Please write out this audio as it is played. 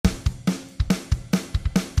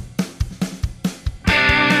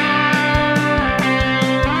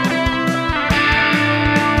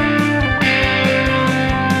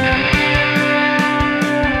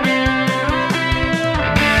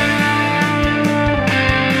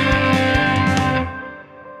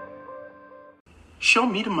Show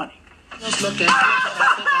me the money. Let's look at it. I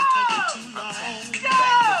think I'm taking too long.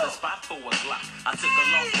 Back to the spot for a Glock. I took a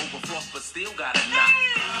loss over floss, but still got a knock.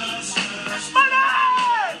 Money!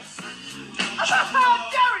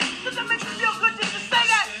 Jerry, does it make you feel good just to say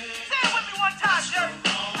that? Say it with me one time, Jerry.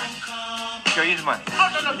 Show you the money. Oh,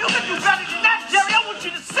 no, you can do better than that, Jerry. I want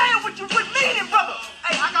you to say it what you would mean, brother.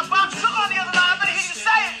 Hey, I got Bob Sugar on the other line. I better hear you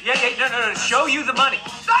say it. No. Show you the money.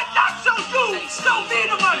 Not show you. Show me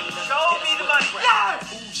the money. Show me the money. Yeah.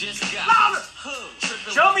 Louder.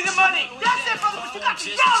 Show me the money. That's it, brother, but you got to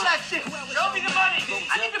yell that shit. Show me the money.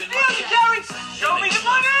 I need to feel you, Jerry. Show me the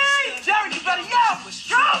money. Jerry, you better yell.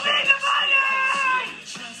 Show me the money.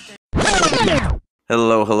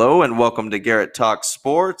 Hello, and welcome to Garrett Talks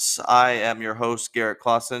Sports. I am your host, Garrett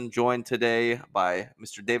Clausen, joined today by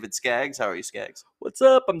Mr. David Skaggs. How are you, Skaggs? What's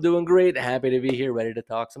up? I'm doing great. Happy to be here, ready to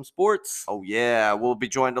talk some sports. Oh, yeah. We'll be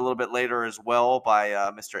joined a little bit later as well by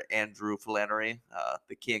Mr. Andrew Flannery,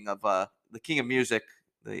 the king of music,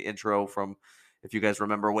 the intro from, if you guys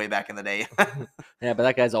remember, way back in the day. Yeah, but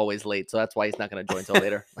that guy's always late, so that's why he's not going to join till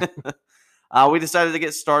later. We decided to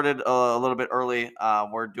get started a little bit early.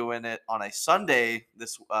 We're doing it on a Sunday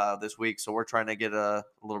this week, so we're trying to get a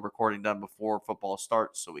little recording done before football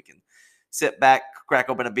starts so we can sit back, crack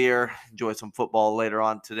open a beer, enjoy some football later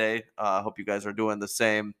on today. I hope you guys are doing the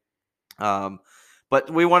same. But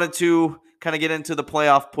we wanted to kind of get into the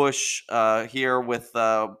playoff push here with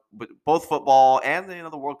both football and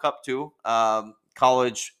the World Cup too.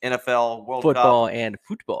 College, NFL, World Football Cup. and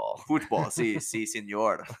football. Football, si,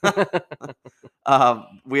 senor.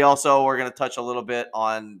 We also are going to touch a little bit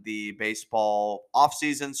on the baseball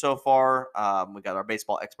offseason so far. We got our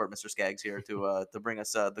baseball expert, Mr. Skaggs, here to bring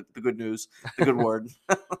us the good news, the good word.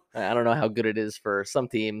 I don't know how good it is for some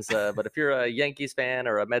teams, but if you're a Yankees fan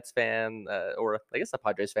or a Mets fan or I guess a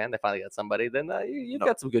Padres fan, they finally got somebody, then you've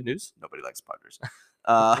got some good news. Nobody likes Padres.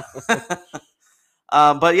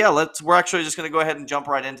 But yeah, we're actually just going to go ahead and jump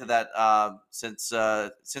right into that.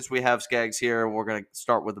 Since we have Skaggs here, we're going to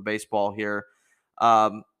start with the baseball here.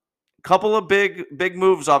 Couple of big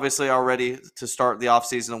moves, obviously, already to start the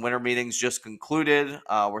offseason. The winter meetings just concluded.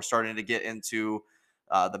 We're starting to get into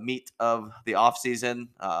the meat of the offseason.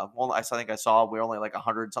 I think I saw we're only like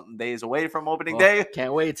 100-something days away from opening day.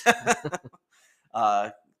 Can't wait.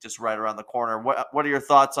 Just right around the corner. What are your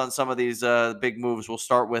thoughts on some of these big moves? We'll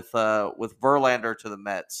start with Verlander to the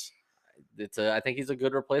Mets. I think he's a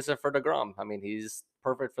good replacement for DeGrom. I mean, he's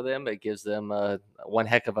perfect for them. It gives them one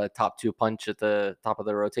heck of a top two punch at the top of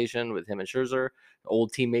the rotation with him and Scherzer,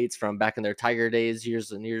 old teammates from back in their Tiger days,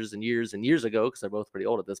 years and years ago, because they're both pretty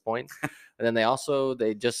old at this point. And then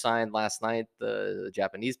they just signed last night the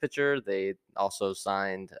Japanese pitcher. They also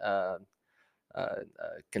signed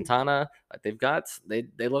Quintana. They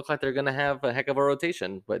look like they're going to have a heck of a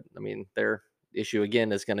rotation, but I mean, their issue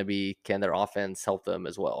again is going to be, can their offense help them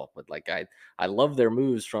as well? But like I love their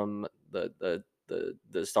moves from the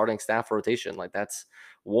starting staff rotation. Like that's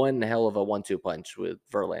one hell of a 1-2 punch with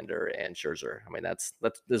Verlander and Scherzer. I mean, that's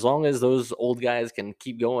as long as those old guys can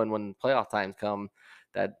keep going when playoff times come,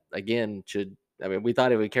 that again should. I mean, we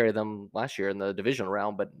thought it would carry them last year in the divisional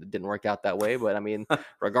round, but it didn't work out that way. But I mean,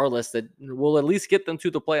 regardless, that we'll at least get them to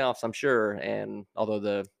the playoffs, I'm sure. And although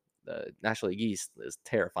the National League East is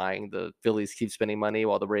terrifying, the Phillies keep spending money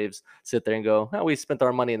while the Braves sit there and go, "Oh, we spent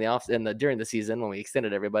our money during the season when we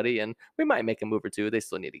extended everybody, and we might make a move or two." They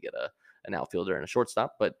still need to get an outfielder and a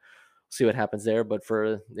shortstop, but see what happens there. But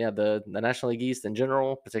for the National League East in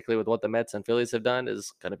general, particularly with what the Mets and Phillies have done,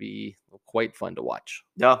 is going to be quite fun to watch.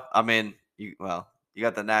 Yeah, I mean. You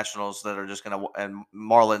got the Nationals that are just going to, and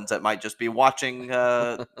Marlins that might just be watching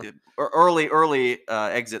early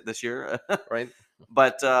exit this year, right?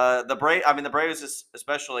 But the Braves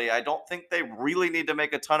especially, I don't think they really need to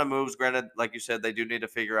make a ton of moves. Granted, like you said, they do need to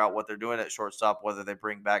figure out what they're doing at shortstop, whether they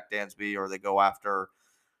bring back Dansby or they go after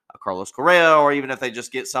Carlos Correa, or even if they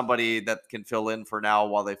just get somebody that can fill in for now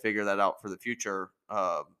while they figure that out for the future.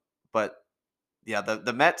 But yeah,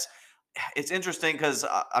 the Mets. It's interesting because,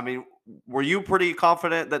 I mean, were you pretty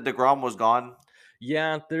confident that DeGrom was gone?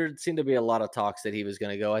 Yeah, there seemed to be a lot of talks that he was going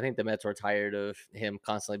to go. I think the Mets were tired of him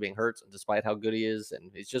constantly being hurt, despite how good he is,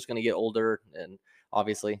 and he's just going to get older, and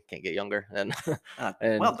obviously can't get younger. And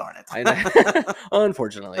well, darn it.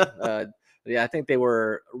 Unfortunately. I think they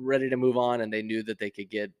were ready to move on, and they knew that they could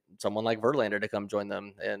get someone like Verlander to come join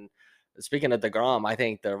them. And speaking of DeGrom, I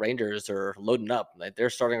think the Rangers are loading up. Like their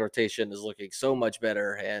starting rotation is looking so much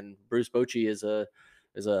better, and Bruce Bochy is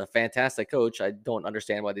a fantastic coach. I don't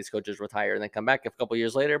understand why these coaches retire and then come back a couple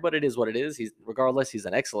years later, but it is what it is. He's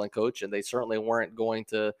an excellent coach, and they certainly weren't going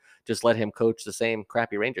to just let him coach the same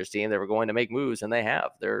crappy Rangers team. They were going to make moves, and they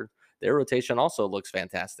have. They're their rotation also looks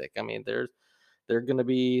fantastic. I mean, they're going to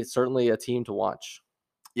be certainly a team to watch.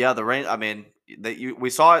 Yeah, the rain. I mean, we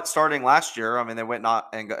saw it starting last year. I mean, they went not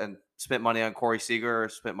and spent money on Corey Seager,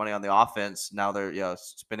 spent money on the offense. Now they're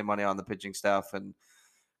spending money on the pitching staff, and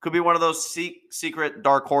could be one of those secret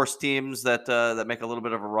dark horse teams that that make a little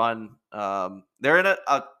bit of a run. They're in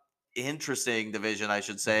a interesting division, I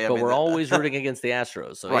should say. But we're always rooting against the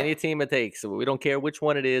Astros, so Right. any team it takes, we don't care which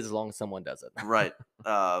one it is, as long as someone does it. Right.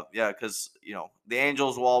 Yeah, because the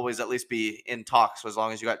Angels will always at least be in talks. So as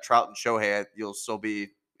long as you got Trout and Shohei, you'll still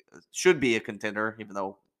should be a contender, even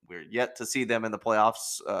though we're yet to see them in the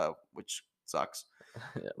playoffs, which sucks.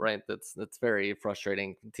 Yeah, right. That's very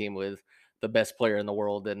frustrating. Team with the best player in the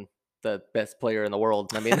world and the best player in the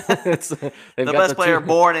world. I mean, it's The best player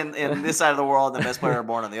born in this side of the world, and the best player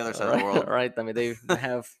born on the other side of the world. Right. I mean, they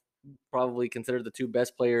have probably considered the two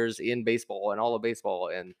best players in baseball and all of baseball,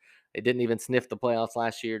 and they didn't even sniff the playoffs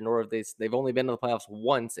last year, nor have they've only been to the playoffs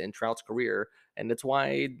once in Trout's career. And that's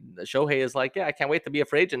why Shohei is like, yeah, I can't wait to be a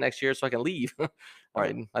free agent next year so I can leave.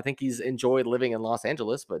 Right. I think he's enjoyed living in Los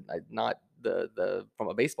Angeles, but not the from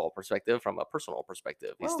a baseball perspective, from a personal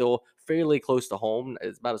perspective. He's Well- still fairly close to home.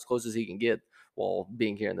 It's about as close as he can get while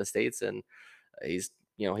being here in the States. And he's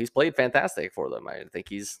played fantastic for them. I think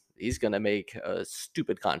he's going to make a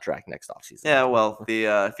stupid contract next offseason. Yeah, well,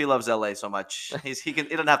 if he loves LA so much, he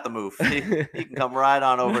doesn't have to move. He can come right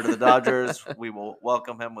on over to the Dodgers. We will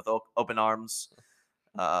welcome him with open arms.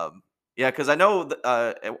 Yeah, because I know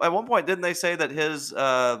at one point, didn't they say that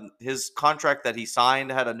his contract that he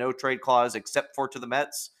signed had a no trade clause except for to the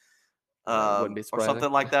Mets? Wouldn't be Or surprising.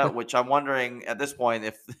 something like that, which I'm wondering at this point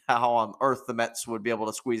how on earth the Mets would be able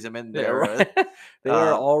to squeeze him in Yeah, there. right. They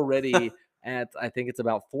are uh, already at, I think it's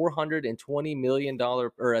about $420 million,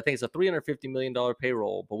 or I think it's a $350 million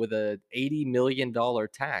payroll, but with a $80 million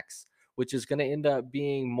tax, which is going to end up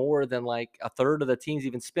being more than like a third of the teams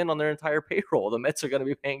even spend on their entire payroll. The Mets are going to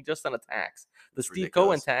be paying just on a tax. The That's Steve Cohen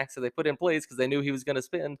ridiculous. tax that they put in place because they knew he was going to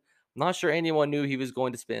spend. I'm not sure anyone knew he was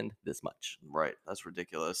going to spend this much. Right, that's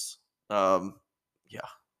ridiculous. Yeah.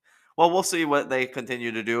 Well, we'll see what they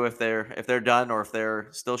continue to do if they're done or if they're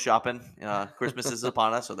still shopping. Christmas is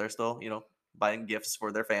upon us, so they're still buying gifts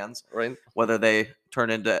for their fans. Right. Whether they turn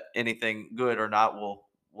into anything good or not,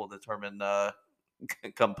 will determine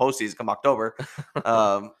come postseason, come October.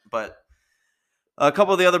 But a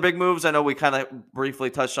couple of the other big moves, I know we kind of briefly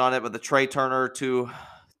touched on it, but the Trey Turner to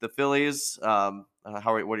the Phillies. What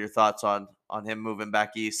are your thoughts on him moving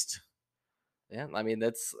back east? Yeah, I mean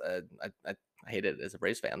that's I hate it as a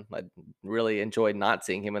Braves fan. I really enjoyed not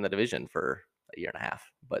seeing him in the division for a year and a half,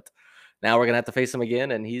 but now we're gonna have to face him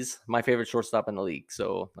again, and he's my favorite shortstop in the league.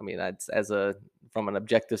 So I mean, from an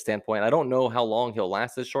objective standpoint, I don't know how long he'll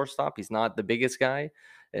last as shortstop. He's not the biggest guy,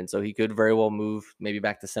 and so he could very well move maybe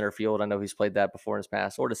back to center field. I know he's played that before in his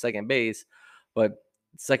past, or to second base, but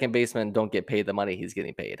second basemen don't get paid the money he's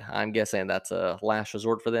getting paid. I'm guessing that's a last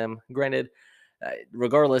resort for them. Granted.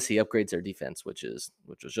 Regardless, he upgrades their defense, which was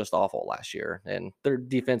just awful last year, and their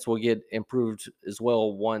defense will get improved as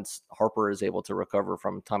well once Harper is able to recover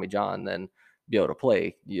from Tommy John, then be able to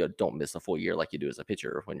play. You don't miss a full year like you do as a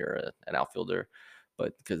pitcher when you're an outfielder,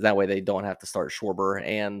 but because that way they don't have to start Schwarber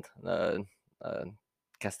and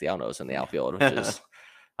Castellanos in the outfield, which is,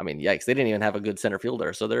 I mean, yikes! They didn't even have a good center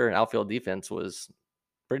fielder, so their outfield defense was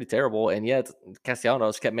pretty terrible, and yet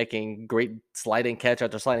Castellanos kept making great sliding catch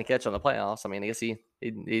after sliding catch on the playoffs. I mean, I guess he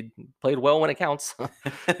played well when it counts.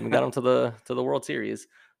 And got him to the World Series.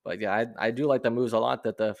 But yeah, I do like the moves a lot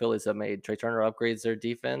that the Phillies have made. Trey Turner upgrades their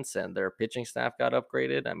defense, and their pitching staff got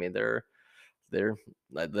upgraded. I mean, they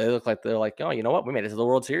look like they're like, oh, you know what? We made it to the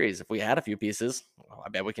World Series. If we had a few pieces, I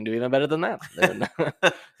bet we can do even better than that.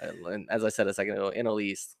 And as I said a second ago, NL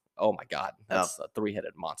East. Oh my God, that's a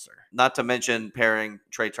three-headed monster. Not to mention pairing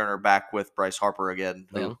Trey Turner back with Bryce Harper again.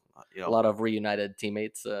 Who, A lot of reunited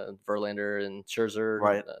teammates, Verlander and Scherzer,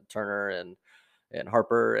 Right. Turner and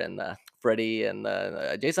Harper and Freddie and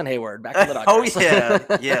Jason Hayward back to the Oh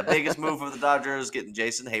Dodgers. yeah. Biggest move for the Dodgers, getting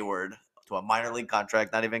Jason Hayward to a minor league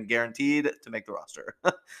contract, not even guaranteed to make the roster.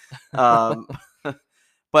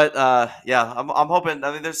 But yeah, I'm hoping.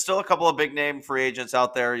 I mean, there's still a couple of big name free agents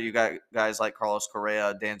out there. You got guys like Carlos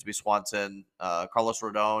Correa, Dansby Swanson, Carlos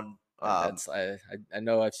Rodon. I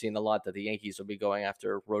know I've seen a lot that the Yankees will be going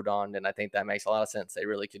after Rodon, and I think that makes a lot of sense. They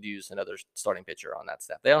really could use another starting pitcher on that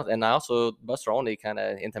staff. And also Buster Olney kind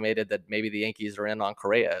of intimated that maybe the Yankees are in on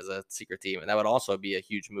Correa as a secret team, and that would also be a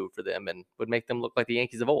huge move for them and would make them look like the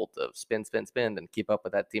Yankees of old, of spin, and keep up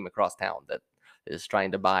with that team across town that is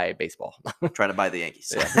trying to buy baseball. Trying to buy the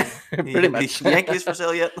Yankees. Yeah, pretty much. Yankees for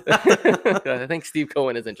sale yet? I think Steve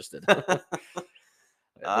Cohen is interested.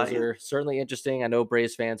 those Yeah. are certainly interesting. I know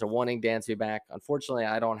Braves fans are wanting Dansby back. Unfortunately,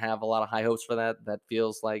 I don't have a lot of high hopes for that. That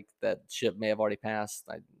feels like that ship may have already passed.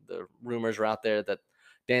 The rumors are out there that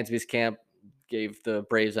Dansby's camp gave the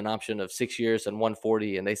Braves an option of 6 years and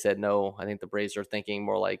 140, and they said no. I think the Braves are thinking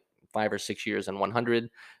more like 5 or 6 years and 100,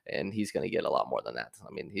 and he's going to get a lot more than that.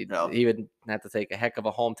 I mean, he would have to take a heck of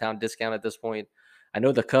a hometown discount at this point. I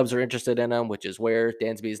know the Cubs are interested in him, which is where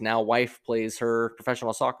Dansby's now wife plays her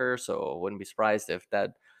professional soccer, so I wouldn't be surprised if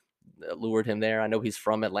that lured him there. I know he's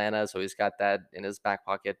from Atlanta, so he's got that in his back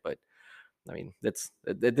pocket, but I mean, it's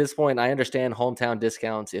at this point, I understand hometown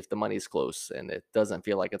discounts if the money's close, and it doesn't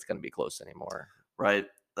feel like it's going to be close anymore. Right.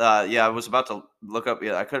 Yeah, I was about to look up.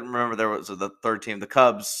 Yeah, I couldn't remember there was the third team, the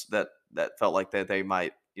Cubs, that felt like they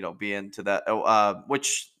might be into that.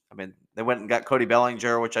 Which I mean, they went and got Cody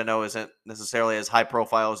Bellinger, which I know isn't necessarily as high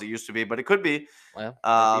profile as it used to be, but it could be. Well,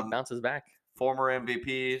 if he bounces back. Former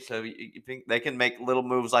MVP, so you think they can make little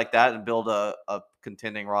moves like that and build a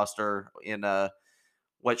contending roster in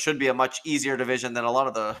what should be a much easier division than a lot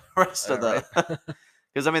of the rest of the.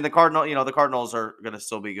 Because I mean, the Cardinals are going to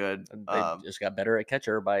still be good. They just got better at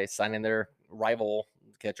catcher by signing their rival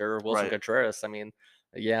catcher, Wilson Contreras. I mean,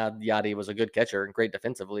 yeah, Yachty was a good catcher and great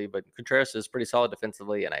defensively, but Contreras is pretty solid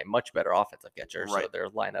defensively and a much better offensive catcher. Right. So their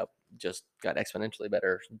lineup just got exponentially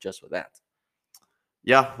better just with that.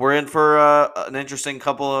 Yeah, we're in for an interesting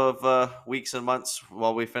couple of weeks and months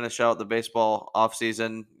while we finish out the baseball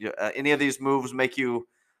offseason. Any of these moves make you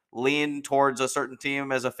lean towards a certain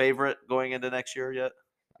team as a favorite going into next year yet?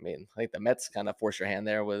 I mean, I think the Mets kind of force your hand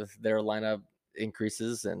there with their lineup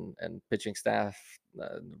increases and pitching staff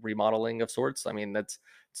remodeling of sorts. I mean, it's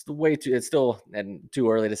still too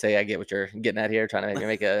early to say. I get what you're getting at here, trying to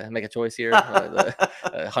make a choice here.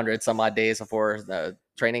 100 some odd days before the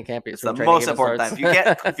training camp. It's the most important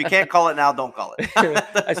time. If you can't call it now, don't call it.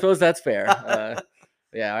 I suppose that's fair.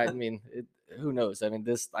 Yeah, I mean, who knows? I mean,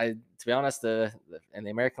 to be honest, in the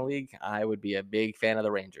American League, I would be a big fan of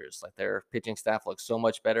the Rangers. Like their pitching staff looks so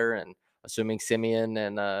much better, and assuming Simeon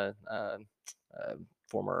and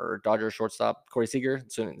former Dodgers shortstop Corey Seager,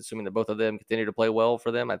 assuming that both of them continue to play well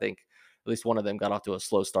for them, I think at least one of them got off to a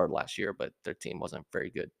slow start last year, but their team wasn't very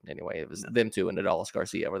good anyway. It was them two and Adolis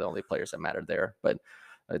Garcia were the only players that mattered there. But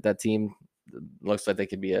that team looks like they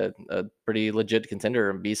could be a pretty legit contender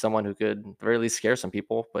and be someone who could at the very least scare some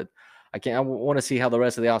people. But I want to see how the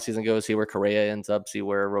rest of the offseason goes, see where Correa ends up, see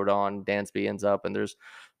where Rodon, Dansby ends up. And there's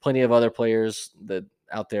plenty of other players that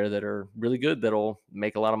out there that are really good that'll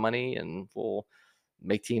make a lot of money and will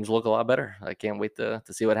make teams look a lot better. I can't wait to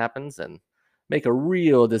see what happens and make a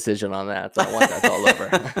real decision on that. So once that's all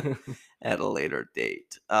over at a later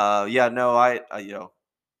date. I'm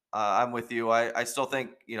with you. I still think,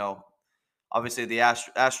 obviously the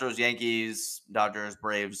Astros, Yankees, Dodgers,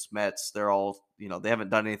 Braves, Mets, they're all, they haven't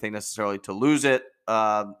done anything necessarily to lose it.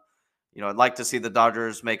 I'd like to see the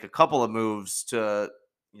Dodgers make a couple of moves to,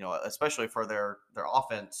 especially for their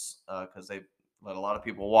offense, because they've let a lot of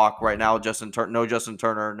people walk right now. No Justin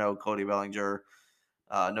Turner, no Cody Bellinger,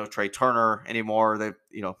 no Trey Turner anymore. They've,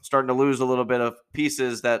 starting to lose a little bit of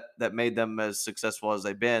pieces that made them as successful as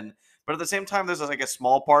they've been. But at the same time, there's like a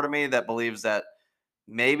small part of me that believes that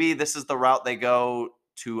maybe this is the route they go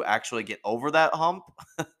to actually get over that hump,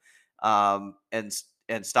 and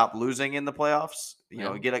stop losing in the playoffs.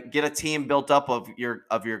 Get a team built up of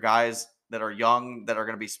your guys that are young, that are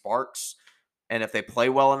going to be sparks, and if they play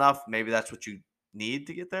well enough, maybe that's what you need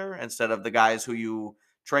to get there, instead of the guys who you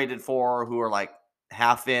traded for who are like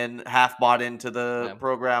half bought into the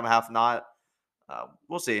program, half not.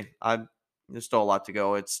 We'll see. There's still a lot to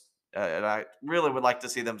go. And I really would like to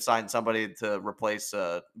see them sign somebody to replace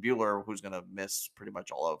Buehler, who's going to miss pretty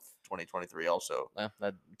much all of 2023 also. Yeah,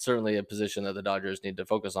 that's certainly a position that the Dodgers need to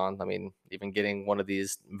focus on. I mean, even getting one of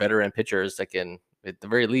these veteran pitchers that can, at the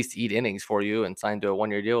very least, eat innings for you and sign to a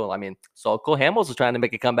one-year deal. I mean, so Cole Hamels is trying to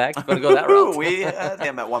make a comeback. He's going to go that route. We had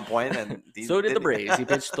him at one point, and so did the Braves. He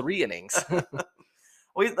pitched 3 innings.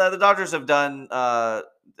 The Dodgers have done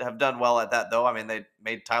well at that, though. I mean, they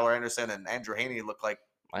made Tyler Anderson and Andrew Heaney look like.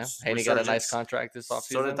 Well, Heaney got a nice contract this offseason.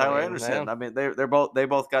 So did Tyler Anderson. Yeah. I mean, they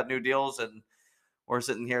both got new deals, and we're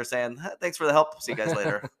sitting here saying, "Thanks for the help. See you guys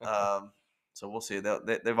later." So we'll see.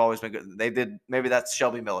 They've always been good. They did. Maybe that's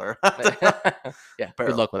Shelby Miller. Yeah.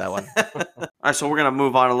 Good luck with that one. All right, so we're gonna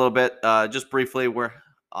move on a little bit. Just briefly, we're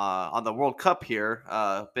on the World Cup here.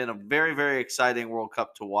 Been a very, very exciting World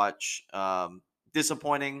Cup to watch.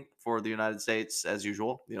 Disappointing for the United States as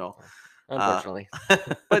usual. Unfortunately.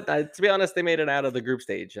 But to be honest, they made it out of the group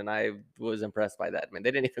stage, and I was impressed by that. I mean,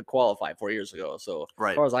 they didn't even qualify 4 years ago. So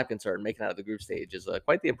as far as I'm concerned, making it out of the group stage is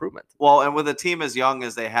quite the improvement. Well, and with a team as young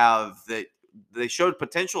as they have, that they showed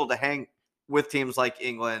potential to hang with teams like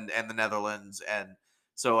England and the Netherlands. And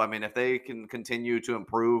so, I mean, if they can continue to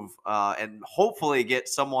improve and hopefully get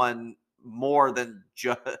someone more than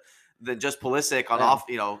just Pulisic on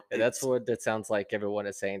Yeah. off, That's what it sounds like everyone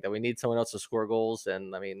is saying, that we need someone else to score goals.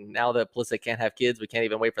 And I mean, now that Pulisic can't have kids, we can't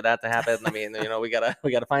even wait for that to happen. I mean, we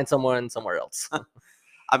gotta find someone somewhere else.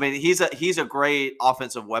 I mean, he's a great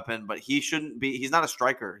offensive weapon, but he shouldn't be. He's not a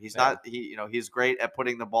striker. He's Yeah. not. He's great at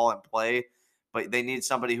putting the ball in play, but they need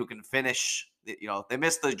somebody who can finish. They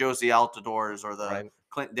miss the Josie Altidores or the Right.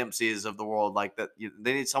 Clint Dempseys of the world like that.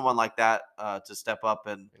 They need someone like that to step up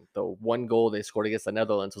and. The one goal they scored against the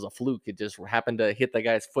Netherlands was a fluke. It just happened to hit the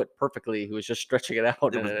guy's foot perfectly. He was just stretching it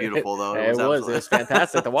out. It was beautiful, though. It was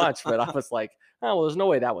fantastic to watch. But I was like, oh, well, there's no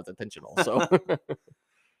way that was intentional. So.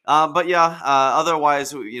 But yeah,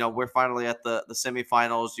 otherwise, we're finally at the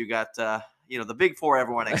semifinals. You got, the big four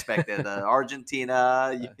everyone expected: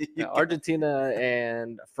 Argentina, Argentina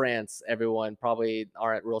and France. Everyone probably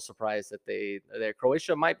aren't real surprised that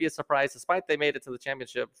Croatia might be a surprise, despite they made it to the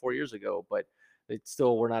championship 4 years ago. But they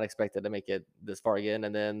still were not expected to make it this far again.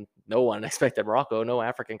 And then no one expected Morocco. No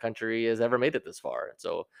African country has ever made it this far.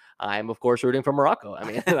 So I'm, of course, rooting for Morocco. I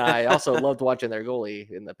mean, I also loved watching their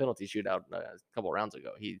goalie in the penalty shootout a couple rounds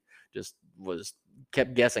ago. He just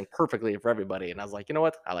kept guessing perfectly for everybody. And I was like, you know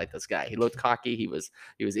what? I like this guy. He looked cocky. He was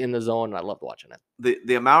in the zone. And I loved watching it.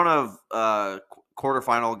 The amount of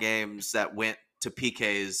quarterfinal games that went to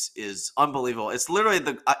PKs is unbelievable. It's literally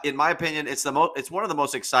in my opinion, it's one of the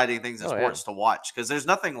most exciting things in sports to watch, because there's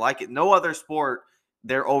nothing like it. No other sport,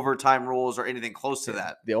 their overtime rules or anything close to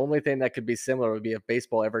that. The only thing that could be similar would be if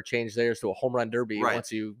baseball ever changed theirs to a home run derby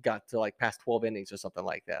once you got to like past 12 innings or something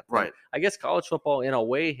like that. Right. And I guess college football in a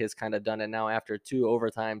way has kind of done it now. After 2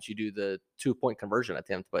 overtimes, you do the 2-point conversion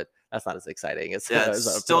attempt, but that's not as exciting. It's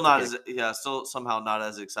still not still somehow not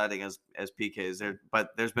as exciting as PKs there,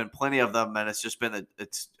 but there's been plenty of them, and it's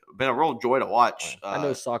been a real joy to watch. I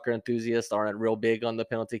know soccer enthusiasts aren't real big on the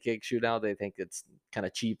penalty kick shootout. They think it's kind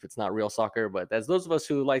of cheap. It's not real soccer, but as those of us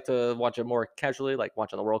who like to watch it more casually, like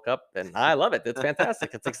watching the World Cup, then I love it. It's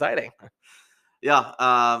fantastic. It's exciting. Yeah.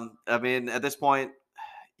 I mean, at this point,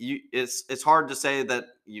 it's hard to say that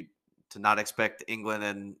to not expect England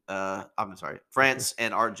and France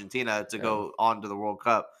and Argentina to go on to the World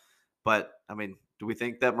Cup. But I mean, do we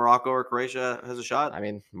think that Morocco or Croatia has a shot? I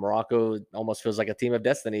mean, Morocco almost feels like a team of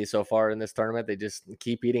destiny so far in this tournament. They just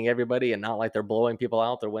keep beating everybody, and not like they're blowing people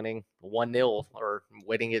out. They're winning 1-0 or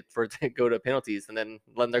waiting it for it to go to penalties and then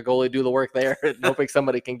letting their goalie do the work there, hoping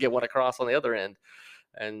somebody can get one across on the other end.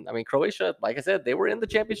 And I mean, Croatia, like I said, they were in the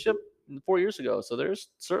championship 4 years ago, so there's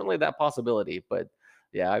certainly that possibility. But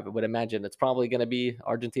yeah, I would imagine it's probably going to be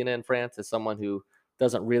Argentina and France. As someone who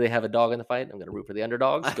doesn't really have a dog in the fight, I'm going to root for the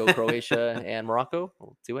underdogs. Go Croatia and Morocco.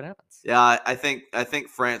 We'll see what happens. Yeah, I think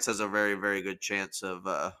France has a very, very good chance of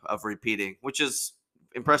repeating, which is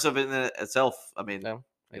impressive in itself. I mean,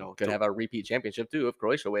 could have a repeat championship too if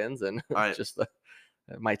Croatia wins, and right.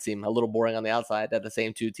 It might seem a little boring on the outside that the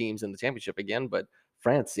same 2 teams in the championship again, but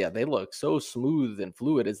France, they look so smooth and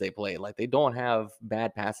fluid as they play. Like, they don't have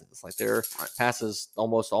bad passes. Like, their passes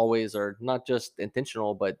almost always are not just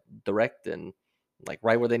intentional, but direct and like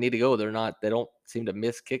right where they need to go. They don't seem to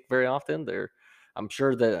miss kick very often. I'm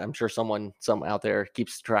sure someone out there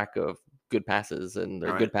keeps track of good passes and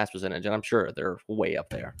their good pass percentage, and I'm sure they're way up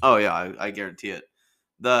there. Oh yeah, I guarantee it.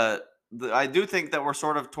 I do think that we're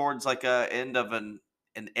sort of towards like a end of an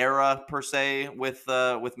era per se with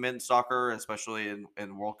men's soccer, especially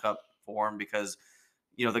in World Cup form, because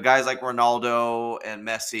the guys like Ronaldo and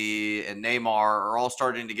Messi and Neymar are all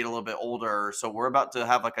starting to get a little bit older, so we're about to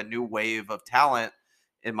have like a new wave of talent,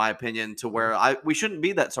 in my opinion, to where we shouldn't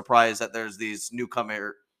be that surprised that there's these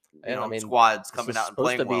newcomer squads coming out and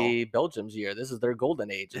playing well. Supposed to be Belgium's year. This is their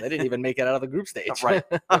golden age, and they didn't even make it out of the group stage. Right.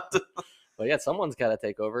 But yeah, someone's got to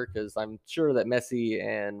take over, because I'm sure that Messi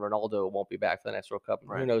and Ronaldo won't be back for the next World Cup.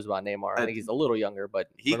 Right. Who knows about Neymar? I think he's a little younger, but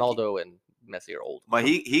Ronaldo and Messi are old. But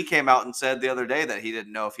he came out and said the other day that he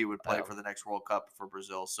didn't know if he would play for the next World Cup for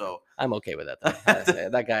Brazil. So I'm okay with that.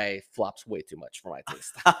 That guy flops way too much for my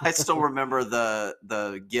taste. I still remember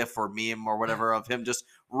the GIF or meme or whatever of him just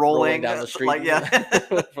rolling down the street,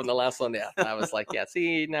 from the last one. Yeah, and I was like,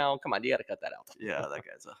 see, now come on, you got to cut that out. Yeah, that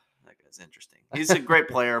guy's interesting. He's a great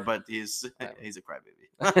player, but he's a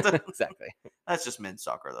crybaby. Exactly. That's just men's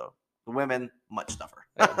soccer, though. The women, much tougher.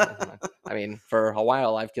 I mean, for a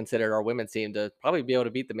while, I've considered our women's team to probably be able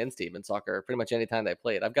to beat the men's team in soccer pretty much any time they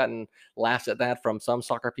played. I've gotten laughs at that from some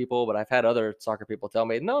soccer people, but I've had other soccer people tell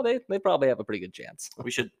me, no, they probably have a pretty good chance.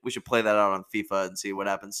 We should play that out on FIFA and see what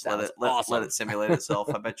happens. Let Sounds it simulate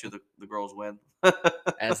itself. I bet you the girls win.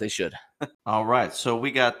 As they should. All right, so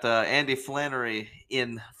we got Andy Flannery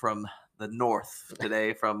in from the north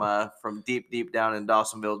today, from deep down in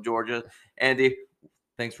Dawsonville, Georgia. Andy,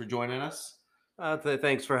 thanks for joining us.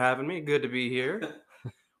 Thanks for having me. Good to be here.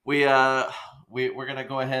 We're gonna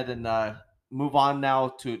go ahead and move on now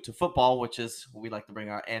to football, which is we like to bring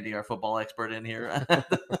Andy, our football expert, in here.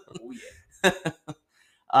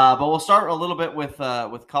 But we'll start a little bit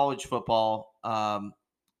with college football.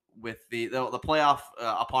 With the playoff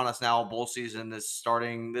upon us now, bowl season is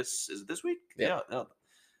starting. This week. Yeah.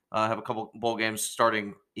 Have a couple bowl games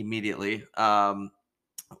starting immediately.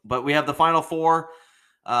 But we have the Final Four.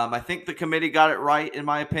 I think the committee got it right, in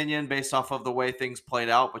my opinion, based off of the way things played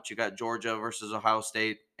out. But you got Georgia versus Ohio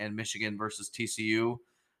State and Michigan versus TCU.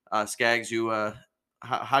 Skaggs,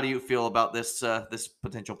 how do you feel about this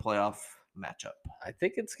potential playoff matchup? I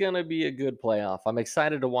think it's going to be a good playoff. I'm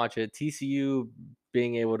excited to watch it. TCU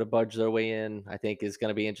being able to budge their way in, I think, is going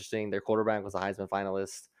to be interesting. Their quarterback was a Heisman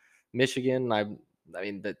finalist. Michigan, I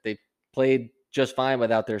mean, that they played just fine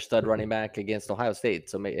without their stud running back against Ohio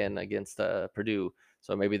State, and against Purdue.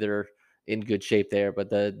 So maybe they're in good shape there. But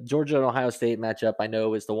the Georgia and Ohio State matchup, I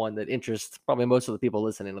know, is the one that interests probably most of the people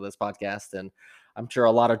listening to this podcast. And I'm sure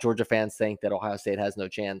a lot of Georgia fans think that Ohio State has no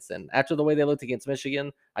chance. And after the way they looked against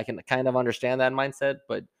Michigan, I can kind of understand that mindset.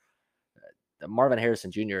 But Marvin Harrison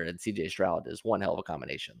Jr. and CJ Stroud is one hell of a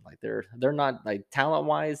combination. Like they're not, like, talent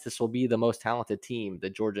wise, this will be the most talented team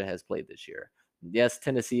that Georgia has played this year. Yes,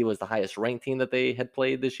 Tennessee was the highest ranked team that they had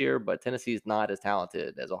played this year, but Tennessee is not as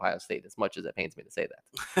talented as Ohio State, as much as it pains me to say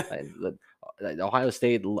that. Ohio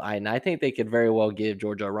State, I think they could very well give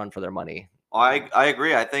Georgia a run for their money. I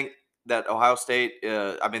agree. I think that Ohio State,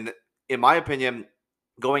 I mean, in my opinion,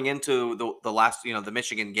 going into the last, the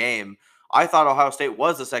Michigan game, I thought Ohio State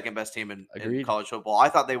was the second best team in college football. I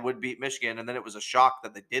thought they would beat Michigan, and then it was a shock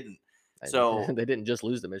that they didn't. So they didn't just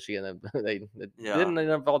lose to Michigan. They didn't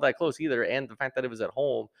end up all that close either. And the fact that it was at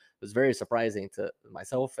home was very surprising to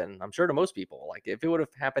myself, and I'm sure to most people. Like, if it would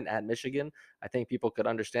have happened at Michigan, I think people could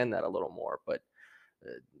understand that a little more. But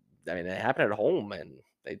I mean, it happened at home, and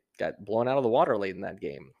they got blown out of the water late in that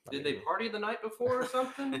game. Did they party the night before or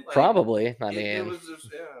something? Like, probably. I mean, it was just,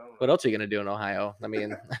 what else are you gonna do in Ohio? I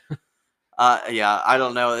mean. Yeah, I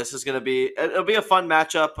don't know. This is going to be, it'll be a fun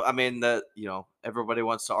matchup. I mean, everybody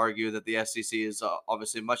wants to argue that the SEC is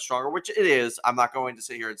obviously much stronger, which it is. I'm not going to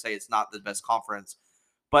sit here and say it's not the best conference,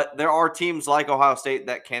 but there are teams like Ohio State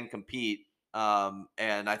that can compete. And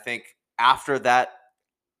I think after that,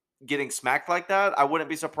 getting smacked like that, I wouldn't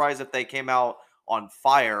be surprised if they came out on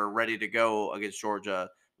fire, ready to go against Georgia.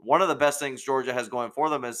 One of the best things Georgia has going for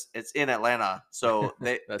them is it's in Atlanta, so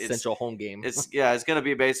essential home game. It's going to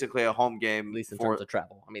be basically a home game, at least in terms of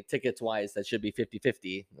travel. I mean, tickets wise, that should be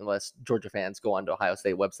 50-50, unless Georgia fans go onto Ohio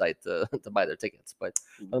State website to buy their tickets. But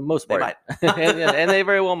for the most part, and they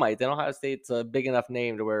very well might. And Ohio State's a big enough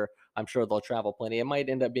name to where I'm sure they'll travel plenty. It might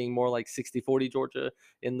end up being more like 60-40 Georgia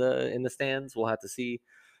in the stands. We'll have to see.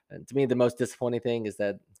 And to me, the most disappointing thing is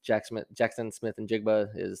that Jackson Smith-Njigba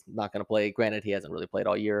is not going to play. Granted, he hasn't really played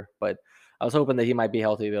all year, but I was hoping that he might be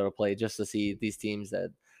healthy to be able to play, just to see these teams that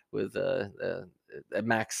with a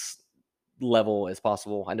max level as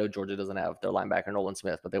possible. I know Georgia doesn't have their linebacker Nolan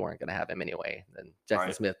Smith, but they weren't going to have him anyway. And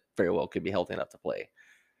Jackson Smith very well could be healthy enough to play.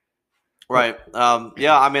 Right.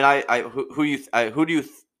 Yeah. I mean, who do you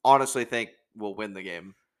honestly think will win the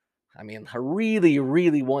game? I mean, I really,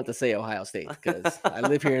 really want to say Ohio State because I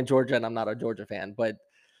live here in Georgia and I'm not a Georgia fan, but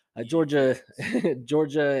Georgia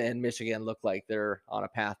and Michigan look like they're on a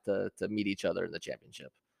path to meet each other in the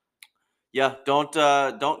championship. Yeah, don't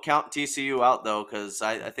count TCU out though, because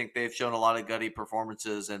I think they've shown a lot of gutty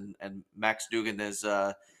performances, and Max Duggan is.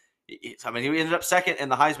 I mean, he ended up second in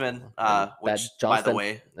the Heisman, which, by the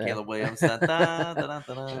way, Caleb Williams. And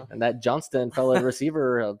that Johnston fellow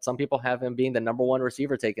receiver, some people have him being the number one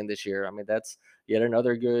receiver taken this year. I mean, that's yet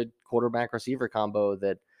another good quarterback receiver combo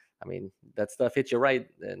that, I mean, that stuff hits you right,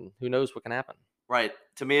 and who knows what can happen. Right.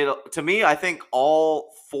 To me, I think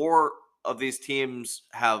all four of these teams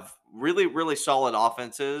have really, really solid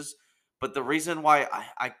offenses. But the reason why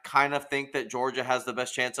I kind of think that Georgia has the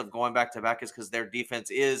best chance of going back-to-back is because their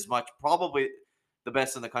defense is probably the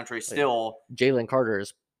best in the country still. Jalen Carter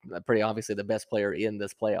is pretty obviously the best player in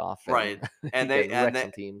this playoff. Right.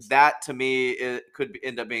 And teams. That to me, it could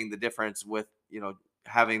end up being the difference with,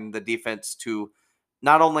 having the defense to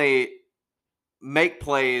not only make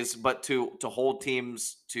plays, but to hold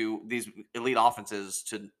teams to these elite offenses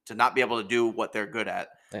to not be able to do what they're good at.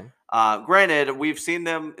 Granted, we've seen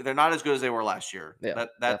them; they're not as good as they were last year. Yeah,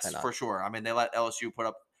 That's for sure. I mean, they let LSU put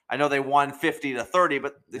up. I know they won 50-30,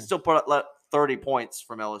 but they still let 30 points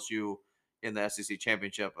from LSU in the SEC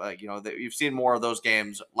championship. You've seen more of those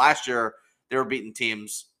games. Last year, they were beating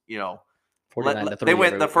teams. 49-3 They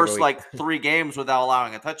went the every first week. 3 games without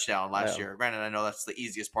allowing a touchdown last Yeah. year. Granted, I know that's the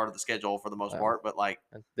easiest part of the schedule for the most part, but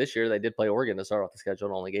And this year they did play Oregon to start off the schedule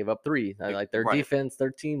and only gave up 3. Like their Right. defense,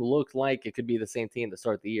 their team looked like it could be the same team to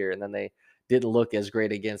start the year, and then they didn't look as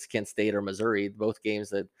great against Kent State or Missouri. Both games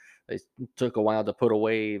that they took a while to put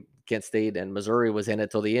away. Kent State and Missouri was in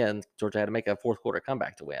it till the end. Georgia had to make a fourth quarter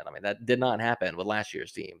comeback to win. I mean, that did not happen with last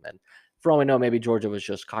year's team. And for all we know, maybe Georgia was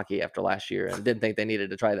just cocky after last year and didn't think they needed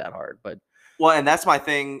to try that hard. But well, and that's my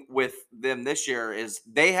thing with them this year is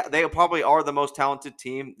they probably are the most talented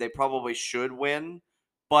team. They probably should win,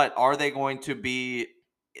 but are they going to be?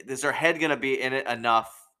 Is their head going to be in it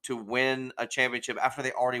enough to win a championship after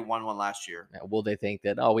they already won one last year? will they think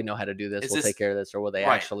that, we know how to do this, Is we'll this- take care of this, or will they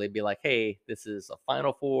Right. actually be like, hey, this is a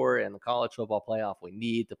Final Four in the college football playoff. We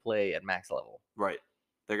need to play at max level. Right.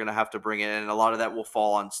 They're going to have to bring it in, and a lot of that will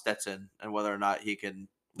fall on Stetson and whether or not he can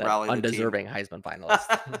That rally the team. undeserving Heisman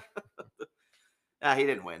finalist. He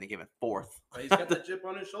didn't win. He came in 4th. He's got that chip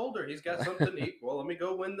on his shoulder. He's got something to eat. Well, let me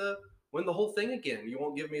go win the whole thing again. You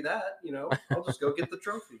won't give me that, I'll just go get the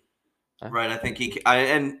trophy. Right. I think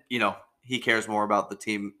he cares more about the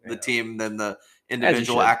team, Yeah. than the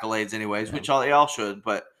individual should. accolades, anyways, which they all should.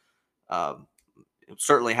 But I'm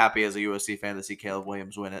certainly happy as a USC fan to see Caleb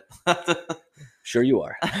Williams win it. Sure you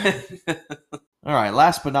are. All right.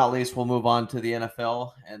 Last but not least, we'll move on to the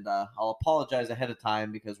NFL, and I'll apologize ahead of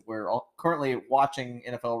time because we're currently watching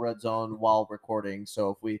NFL Red Zone while recording. So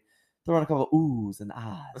if we throw in a couple of oohs and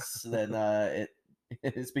ahs, then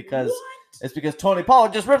it's because Tony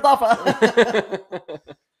Pollard just ripped off a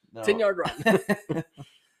 10-yard run.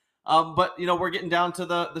 But we're getting down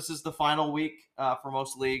to this is the final week for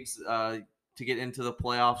most leagues to get into the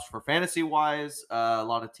playoffs for fantasy wise. A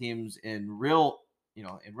lot of teams in real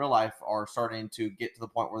life are starting to get to the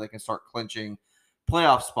point where they can start clinching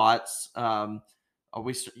playoff spots.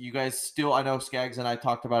 You guys still? I know Skaggs and I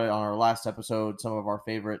talked about it on our last episode. Some of our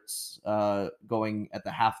favorites going at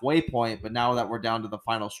the halfway point, but now that we're down to the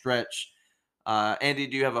final stretch, Andy,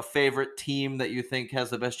 do you have a favorite team that you think has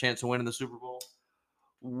the best chance of winning the Super Bowl?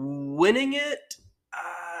 Winning it,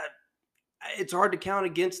 it's hard to count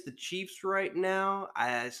against the Chiefs right now.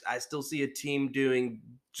 I still see a team doing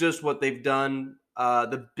just what they've done.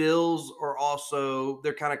 The Bills are also,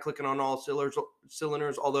 they're kind of clicking on all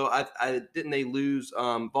cylinders. Although didn't they lose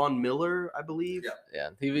Von Miller, I believe? Yeah,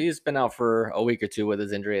 he's been out for a week or two with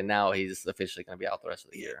his injury, and now he's officially going to be out the rest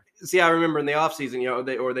of the year. See, I remember in the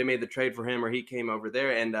offseason, they made the trade for him, or he came over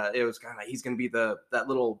there, and it was kind of, he's going to be that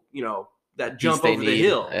little, that jump they over the need,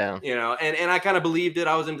 hill. yeah. And I kind of believed it.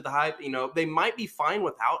 I was into the hype. They might be fine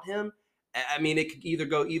without him. I mean, it could either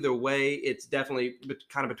go either way. It's definitely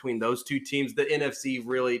kind of between those two teams. The NFC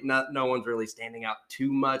really, no one's really standing out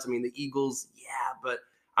too much. I mean, the Eagles, yeah, but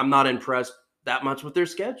I'm not impressed that much with their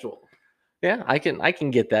schedule. Yeah, I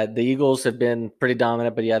can get that. The Eagles have been pretty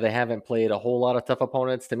dominant, but yeah, they haven't played a whole lot of tough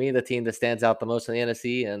opponents. To me, the team that stands out the most in the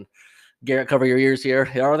NFC, and Garrett, cover your ears here,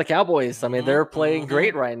 are the Cowboys. I mean, they're playing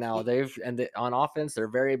great right now. On offense, they're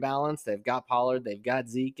very balanced. They've got Pollard, they've got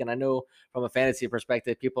Zeke, and I know from a fantasy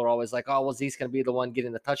perspective, people are always like, oh, well, Zeke's going to be the one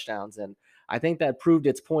getting the touchdowns, and I think that proved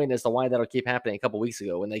its point as to why that'll keep happening a couple weeks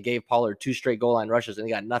ago when they gave Pollard 2 straight goal line rushes and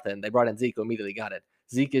he got nothing. They brought in Zeke, who immediately got it.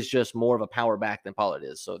 Zeke is just more of a power back than Pollard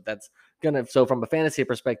is, so from a fantasy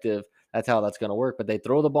perspective, that's how that's going to work. But they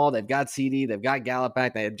throw the ball. They've got CD. They've got Gallup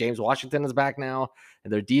back. They have James Washington is back now,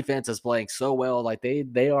 and their defense is playing so well. Like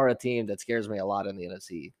they are a team that scares me a lot in the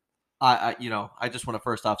NFC. I just want to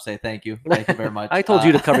first off say thank you. Thank you very much. I told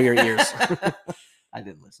you to cover your ears. I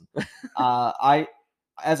didn't listen.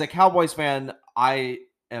 As a Cowboys fan, I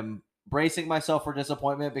am bracing myself for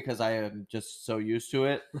disappointment because I am just so used to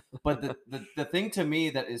it. But the thing to me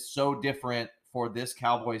that is so different for this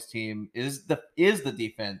Cowboys team is the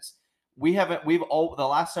defense. The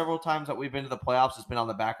last several times that we've been to the playoffs has been on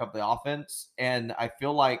the back of the offense. And I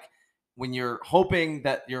feel like when you're hoping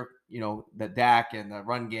that that Dak and the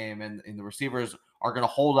run game and the receivers are going to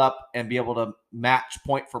hold up and be able to match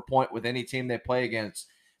point for point with any team they play against,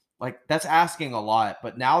 like that's asking a lot.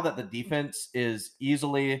 But now that the defense is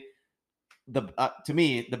easily to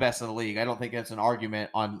me, the best in the league. I don't think it's an argument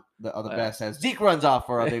on the best as Zeke runs off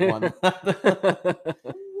for a big one.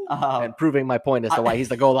 and proving my point as to why he's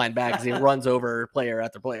the goal line back because he runs over player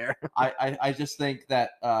after player. I just think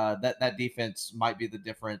that that defense might be the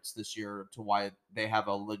difference this year to why they have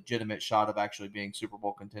a legitimate shot of actually being Super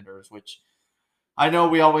Bowl contenders, which I know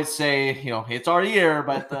we always say, it's our year,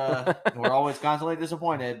 but we're always constantly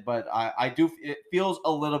disappointed. But I do. It feels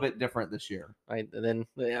a little bit different this year. Right, and then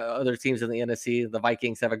the other teams in the NFC, the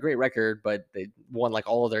Vikings have a great record, but they won like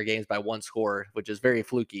all of their games by one score, which is very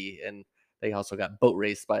fluky. And they also got boat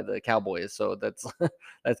raced by the Cowboys, so that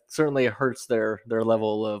certainly hurts their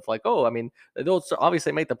level of like, oh, I mean, they'll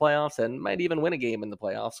obviously make the playoffs and might even win a game in the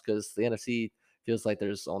playoffs because the NFC feels like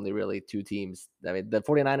there's only really two teams. I mean, the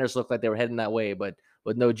 49ers look like they were heading that way, but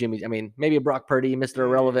with no Jimmy, I mean, maybe Brock Purdy, Mr.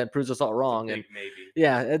 Irrelevant, proves us all wrong. And Maybe.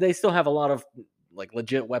 yeah, they still have a lot of like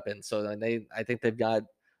legit weapons, so I think they've got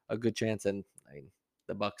a good chance. And I mean,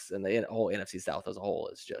 the Bucks and the whole NFC South as a whole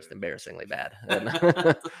is just embarrassingly bad.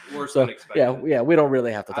 Worse So, than expected. yeah, we don't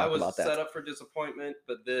really have to I talk was about set that. up for disappointment,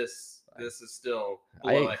 but this is still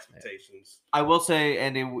below expectations. I will say,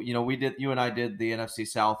 Andy, you and I did the NFC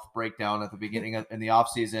South breakdown at the beginning in the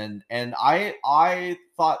offseason, and I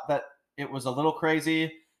thought that it was a little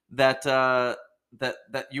crazy that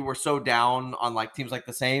that you were so down on like teams like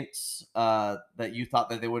the Saints, that you thought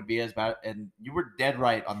that they would be as bad, and you were dead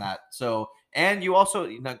right on that. So, and you also,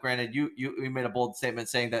 granted, you made a bold statement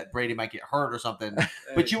saying that Brady might get hurt or something,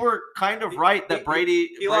 but you were kind of right that Brady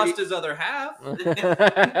lost his other half.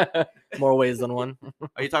 More ways than one.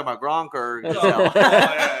 Are you talking about Gronk or Oh, Giselle?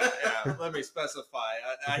 yeah. Let me specify.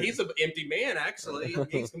 He's an empty man, actually.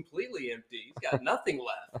 He's completely empty. He's got nothing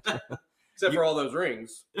left. Except for all those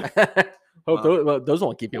rings. Hope those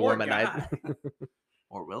won't keep you warm at night.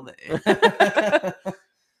 Or will they?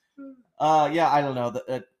 Yeah, I don't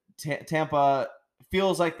know. Tampa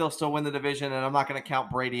feels like they'll still win the division, and I'm not going to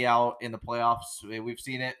count Brady out in the playoffs. We've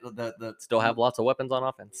seen it. Still have lots of weapons on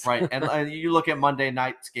offense. Right, and you look at Monday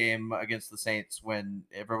night's game against the Saints when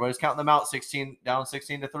everybody's counting them out,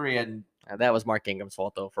 16-3, and that was Mark Ingram's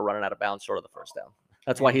fault though for running out of bounds short of the first down.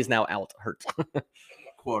 That's why he's now out hurt.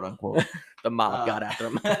 quote unquote. The mob got after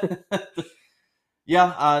him.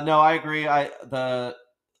 Yeah, no, I agree.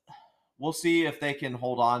 We'll see if they can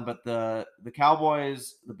hold on, but the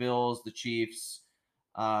Cowboys, the Bills, the Chiefs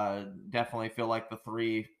definitely feel like the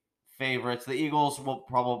three favorites. The Eagles will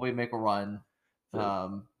probably make a run.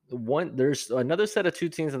 There's another set of two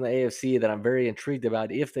teams in the AFC that I'm very intrigued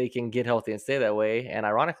about if they can get healthy and stay that way. And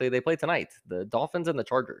ironically, they play tonight. The Dolphins and the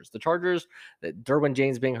Chargers. The Chargers, Derwin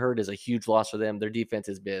James being hurt is a huge loss for them. Their defense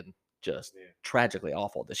has been just tragically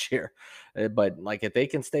awful this year. But like if they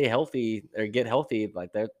can stay healthy or get healthy,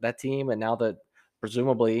 like that team, and now that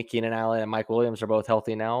presumably Keenan Allen and Mike Williams are both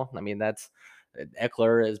healthy now, I mean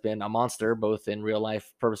Eckler has been a monster both in real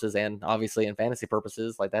life purposes and obviously in fantasy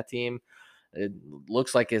purposes. Like that team, it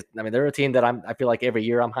looks like they're a team that I feel like every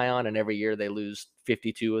year I'm high on, and every year they lose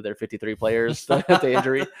 52 of their 53 players to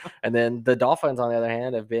injury. And then the Dolphins, on the other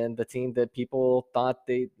hand, have been the team that people thought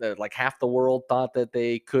like half the world thought that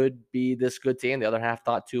they could be this good team. The other half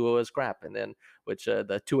thought Tua was crap. And then which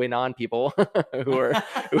the Tua non people who are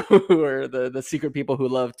the secret people who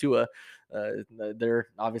love Tua, they're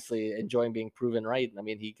obviously enjoying being proven right. I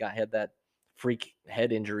mean, he had that freak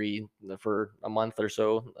head injury for a month or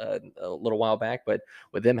so a little while back, but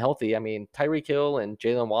with them healthy, I mean, Tyreek Hill and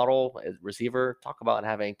Jalen Waddle as receiver, talk about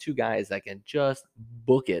having two guys that can just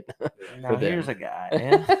book it. Now here's a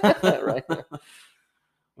guy. Right.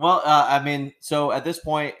 Well, I mean, so at this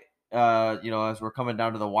point, as we're coming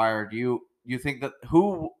down to the wire, do you think that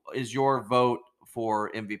who is your vote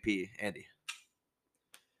for MVP, Andy?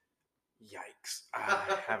 Yikes.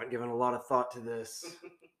 I haven't given a lot of thought to this.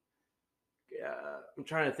 I'm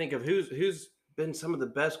trying to think of who's been some of the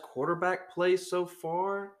best quarterback plays so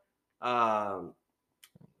far.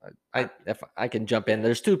 If I can jump in,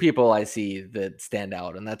 there's two people I see that stand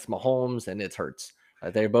out, and that's Mahomes and it's Hurts.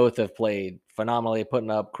 They both have played phenomenally,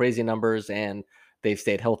 putting up crazy numbers, and they've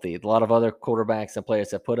stayed healthy. A lot of other quarterbacks and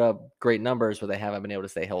players have put up great numbers, but they haven't been able to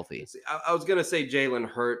stay healthy. I was going to say Jalen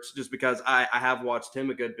Hurts just because I have watched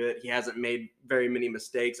him a good bit. He hasn't made very many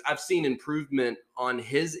mistakes. I've seen improvement on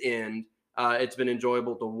his end. It's been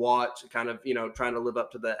enjoyable to watch, kind of, trying to live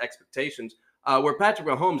up to the expectations. Where Patrick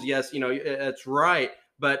Mahomes, yes, it's right,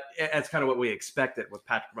 but it's kind of what we expected with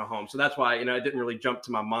Patrick Mahomes. So that's why, it didn't really jump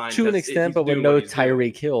to my mind. To an extent, but with no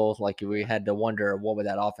Tyreek Hill, like we had to wonder what would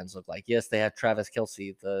that offense look like. Yes, they have Travis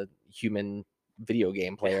Kelce, the human video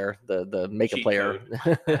game player, the makeup player,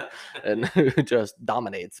 and who just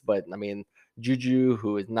dominates. But I mean, Juju,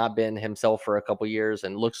 who has not been himself for a couple years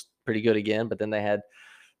and looks pretty good again, but then they had,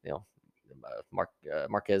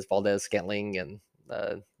 Marquez Valdez Scantling and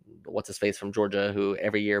what's his face from Georgia, who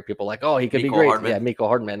every year people are like, oh, he could be Mecole great. Hardman. Yeah, Mecole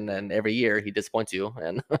Hardman, and every year he disappoints you.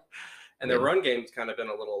 And And their run game's kind of been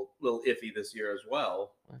a little iffy this year as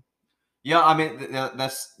well. Yeah, I mean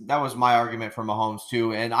that was my argument for Mahomes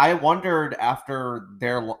too, and I wondered after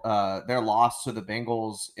their loss to the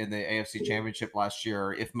Bengals in the AFC Championship last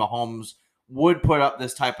year if Mahomes would put up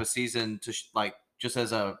this type of season to like just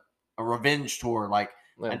as a revenge tour. Like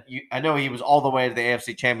I know he was all the way to the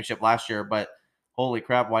AFC Championship last year, but holy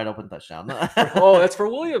crap, wide open touchdown! Oh, that's for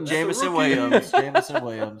Williams. Jameson Williams. Jameson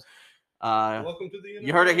Williams. Welcome to the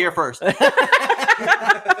You heard it here first.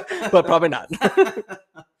 But probably not.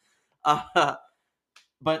 Yeah,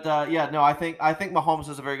 no, I think Mahomes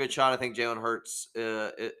has a very good shot. I think Jalen Hurts,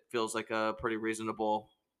 it feels like a pretty reasonable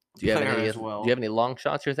Do you have player any? as well. Do you have any long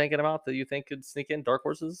shots you're thinking about that you think could sneak in, dark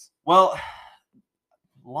horses? Well,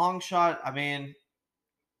 long shot. I mean,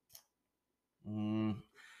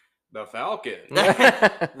 The Falcon.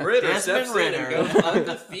 Ritter Desmond steps in and Ritter goes goes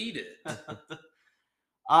undefeated.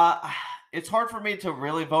 It's hard for me to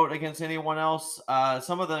really vote against anyone else.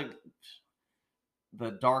 Some of the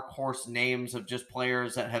dark horse names of just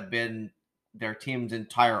players that have been their team's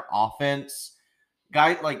entire offense.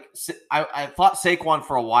 Guy like I thought Saquon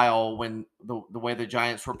for a while when the way the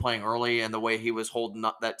Giants were playing early and the way he was holding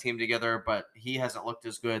up that team together, but he hasn't looked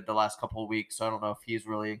as good the last couple of weeks, so I don't know if he's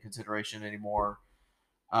really in consideration anymore.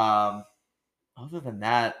 Other than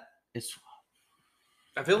that,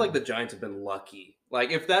 I feel like the Giants have been lucky.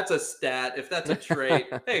 Like, if that's a stat, if that's a trait,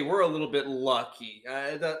 hey, we're a little bit lucky.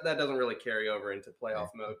 That doesn't really carry over into playoff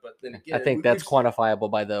mode. But then again, I think that's quantifiable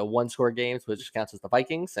by the one-score games, which counts as the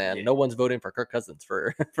Vikings, and no one's voting for Kirk Cousins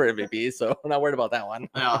for MVP, so I'm not worried about that one.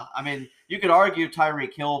 Yeah, I mean, you could argue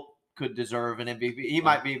Tyreek Hill could deserve an MVP. He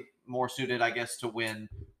might be more suited, I guess, to win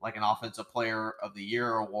like an Offensive Player of the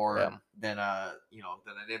Year award than an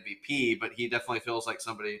MVP. But he definitely feels like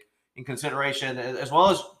somebody in consideration, as well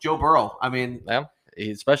as Joe Burrow. I mean,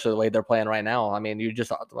 especially the way they're playing right now. I mean, you just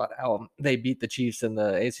talked about how they beat the Chiefs in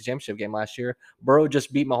the AFC Championship game last year. Burrow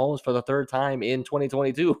just beat Mahomes for the third time in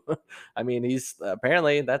 2022. I mean, he's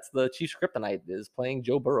apparently that's the Chiefs' kryptonite is playing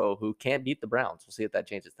Joe Burrow, who can't beat the Browns. We'll see if that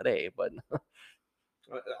changes today, but.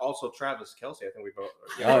 Also, Travis Kelce, I think we both.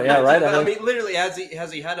 Oh yeah, right. I mean, literally, has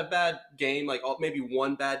he had a bad game? Like maybe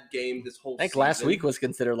one bad game this whole. I think season? last week was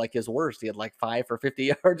considered like his worst. He had like 5 for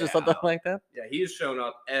 50 yards or something like that. Yeah, he has shown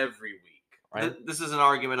up every week. Right. This is an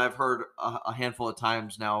argument I've heard a handful of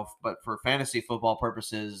times now, but for fantasy football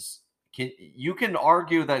purposes, you can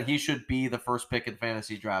argue that he should be the first pick in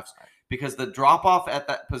fantasy drafts because the drop off at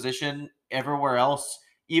that position everywhere else.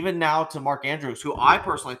 Even now to Mark Andrews, who I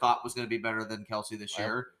personally thought was going to be better than Kelce this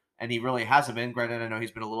year, and he really hasn't been. Granted, I know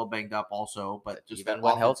he's been a little banged up also, but just even that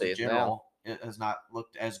when offense healthy, in general, it has not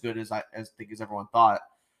looked as good as everyone thought.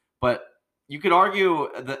 But you could argue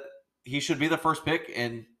that he should be the first pick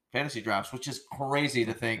in fantasy drafts, which is crazy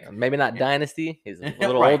to think. Maybe not dynasty; he's a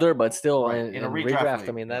little older, but still in a redraft.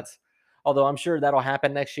 I mean, that's. Although I'm sure that'll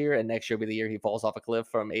happen next year, and next year will be the year he falls off a cliff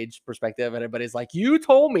from age perspective, and everybody's like, "You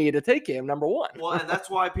told me to take him number 1." Well, and that's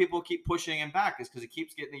why people keep pushing him back is because he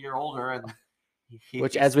keeps getting a year older, and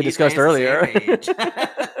which, as we discussed earlier, all right.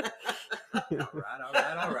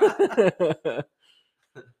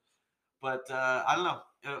 But I don't know.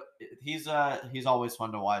 He's always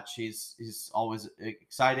fun to watch. He's always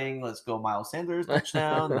exciting. Let's go, Miles Sanders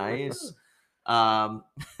touchdown, nice. But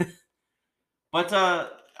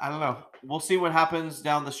I don't know. We'll see what happens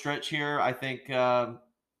down the stretch here. I think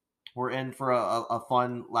we're in for a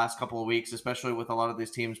fun last couple of weeks, especially with a lot of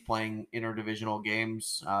these teams playing interdivisional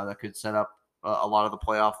games that could set up a lot of the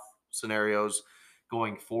playoff scenarios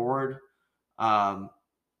going forward. I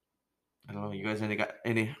don't know. You guys got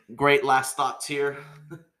any great last thoughts here?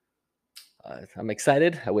 I'm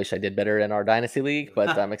excited. I wish I did better in our Dynasty League,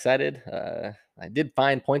 but I'm excited. I did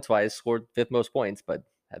find points-wise, scored 5th most points, but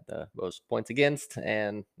had the most points against,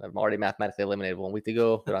 and I'm already mathematically eliminated 1 week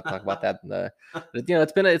ago. We're not talking about that.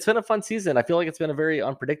 It's been a fun season. I feel like it's been a very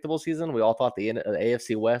unpredictable season. We all thought the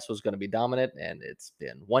AFC West was going to be dominant, and it's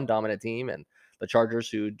been one dominant team, and the Chargers,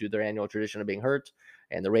 who do their annual tradition of being hurt,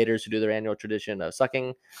 and the Raiders, who do their annual tradition of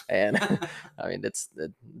sucking. And I mean, it's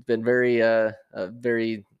been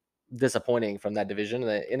very disappointing from that division.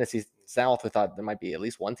 The NFC South, we thought there might be at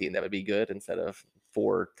least one team that would be good instead of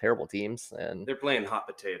 4 terrible teams, and they're playing hot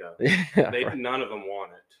potato. None of them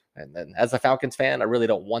want it. And then, as a Falcons fan, I really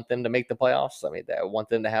don't want them to make the playoffs. I mean, I want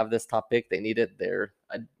them to have this top pick. They need it. They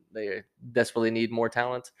desperately need more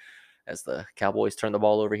talent. As the Cowboys turn the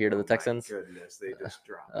ball over here to the Texans. My goodness, they just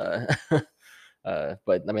dropped.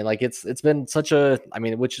 But I mean, like it's been such a, I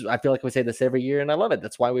mean, which I feel like we say this every year, and I love it.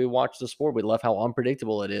 That's why we watch the sport. We love how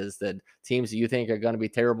unpredictable it is. That teams that you think are going to be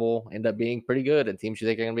terrible end up being pretty good, and teams you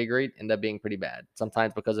think are going to be great end up being pretty bad.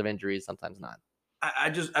 Sometimes because of injuries, sometimes not.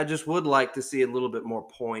 I just would like to see a little bit more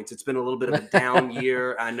points. It's been a little bit of a down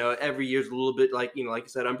year. I know every year's a little bit like, like you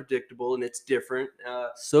said, unpredictable, and it's different.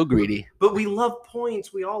 So greedy. But we love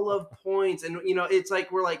points. We all love points. And, it's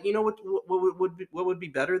like we're like, what would be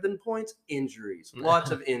better than points? Injuries.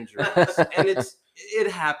 Lots of injuries. And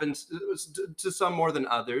it happens to some more than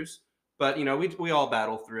others. But, we all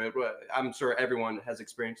battle through it. I'm sure everyone has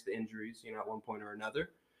experienced the injuries, at one point or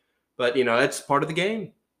another. But, it's part of the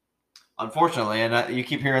game. Unfortunately, and you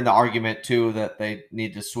keep hearing the argument too that they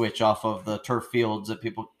need to switch off of the turf fields that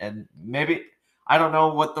people, and maybe I don't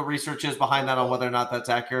know what the research is behind that on whether or not that's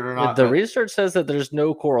accurate or not. The research says that there's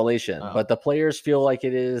no correlation, but the players feel like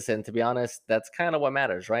it is, and to be honest, that's kind of what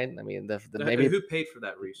matters, right? I mean, maybe who paid for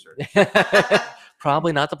that research?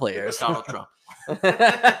 Probably not the players. Donald Trump.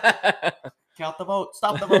 Count the vote.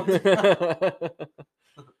 Stop the vote.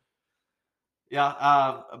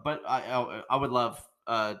 Yeah, but I would love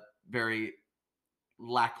very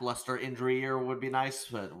lackluster injury year would be nice,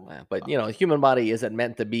 but the human body isn't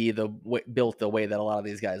meant to be built the way that a lot of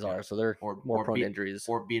these guys are, so they're more prone to injuries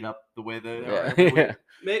or beat up the way they are. Yeah.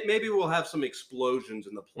 Maybe we'll have some explosions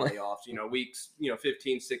in the playoffs. Weeks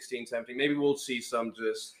 15, 16, 17. Maybe we'll see some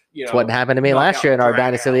just. It's what happened to me last year in our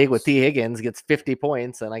dynasty outs. league with T. Higgins gets 50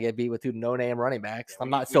 points, and I get beat with 2 no-name running backs. I'm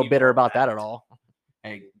not so bitter about that at all.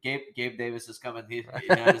 Hey, Gabe Davis is coming. He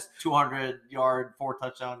had his 200-yard,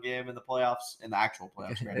 4-touchdown game in the playoffs, in the actual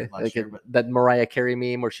playoffs, granted, last year. But that Mariah Carey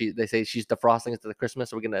meme where they say she's defrosting into the Christmas,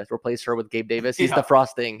 so we're going to replace her with Gabe Davis. He's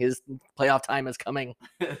defrosting. His playoff time is coming.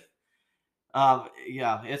 Yeah,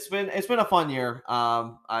 it's been a fun year.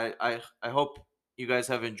 I hope you guys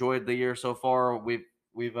have enjoyed the year so far. We've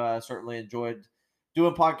certainly enjoyed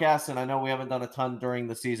doing podcasts, and I know we haven't done a ton during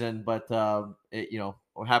the season, but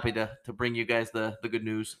we're happy to bring you guys the good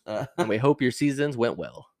news. And we hope your seasons went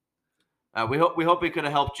well. We hope we could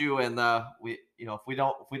have helped you, and if we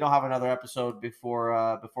don't have another episode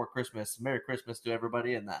before Christmas, Merry Christmas to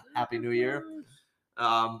everybody, and Happy New Year.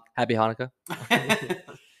 Happy Hanukkah.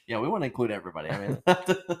 Yeah, we want to include everybody. I mean,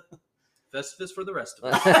 Festivus for the rest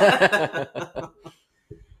of us.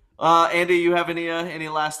 Andy, you have any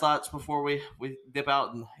last thoughts before we dip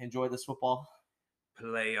out and enjoy this football?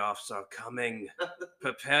 Playoffs are coming.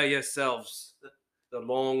 Prepare yourselves. The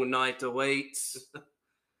long night awaits.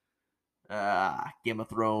 Game of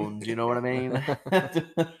Thrones, you know what I mean?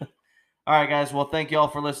 All right, guys. Well, thank you all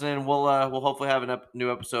for listening. We'll hopefully have a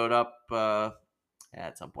new episode up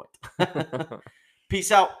at some point.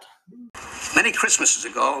 Peace out. Many Christmases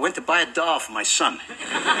ago, I went to buy a doll for my son.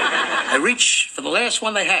 I reached for the last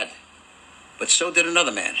one they had, but so did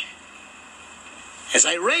another man. As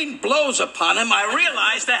I rained blows upon him, I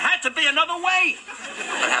realized there had to be another way.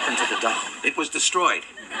 What happened to the doll? It was destroyed.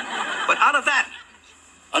 But out of that,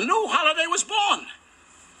 a new holiday was born.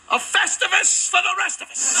 A Festivus for the rest of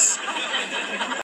us.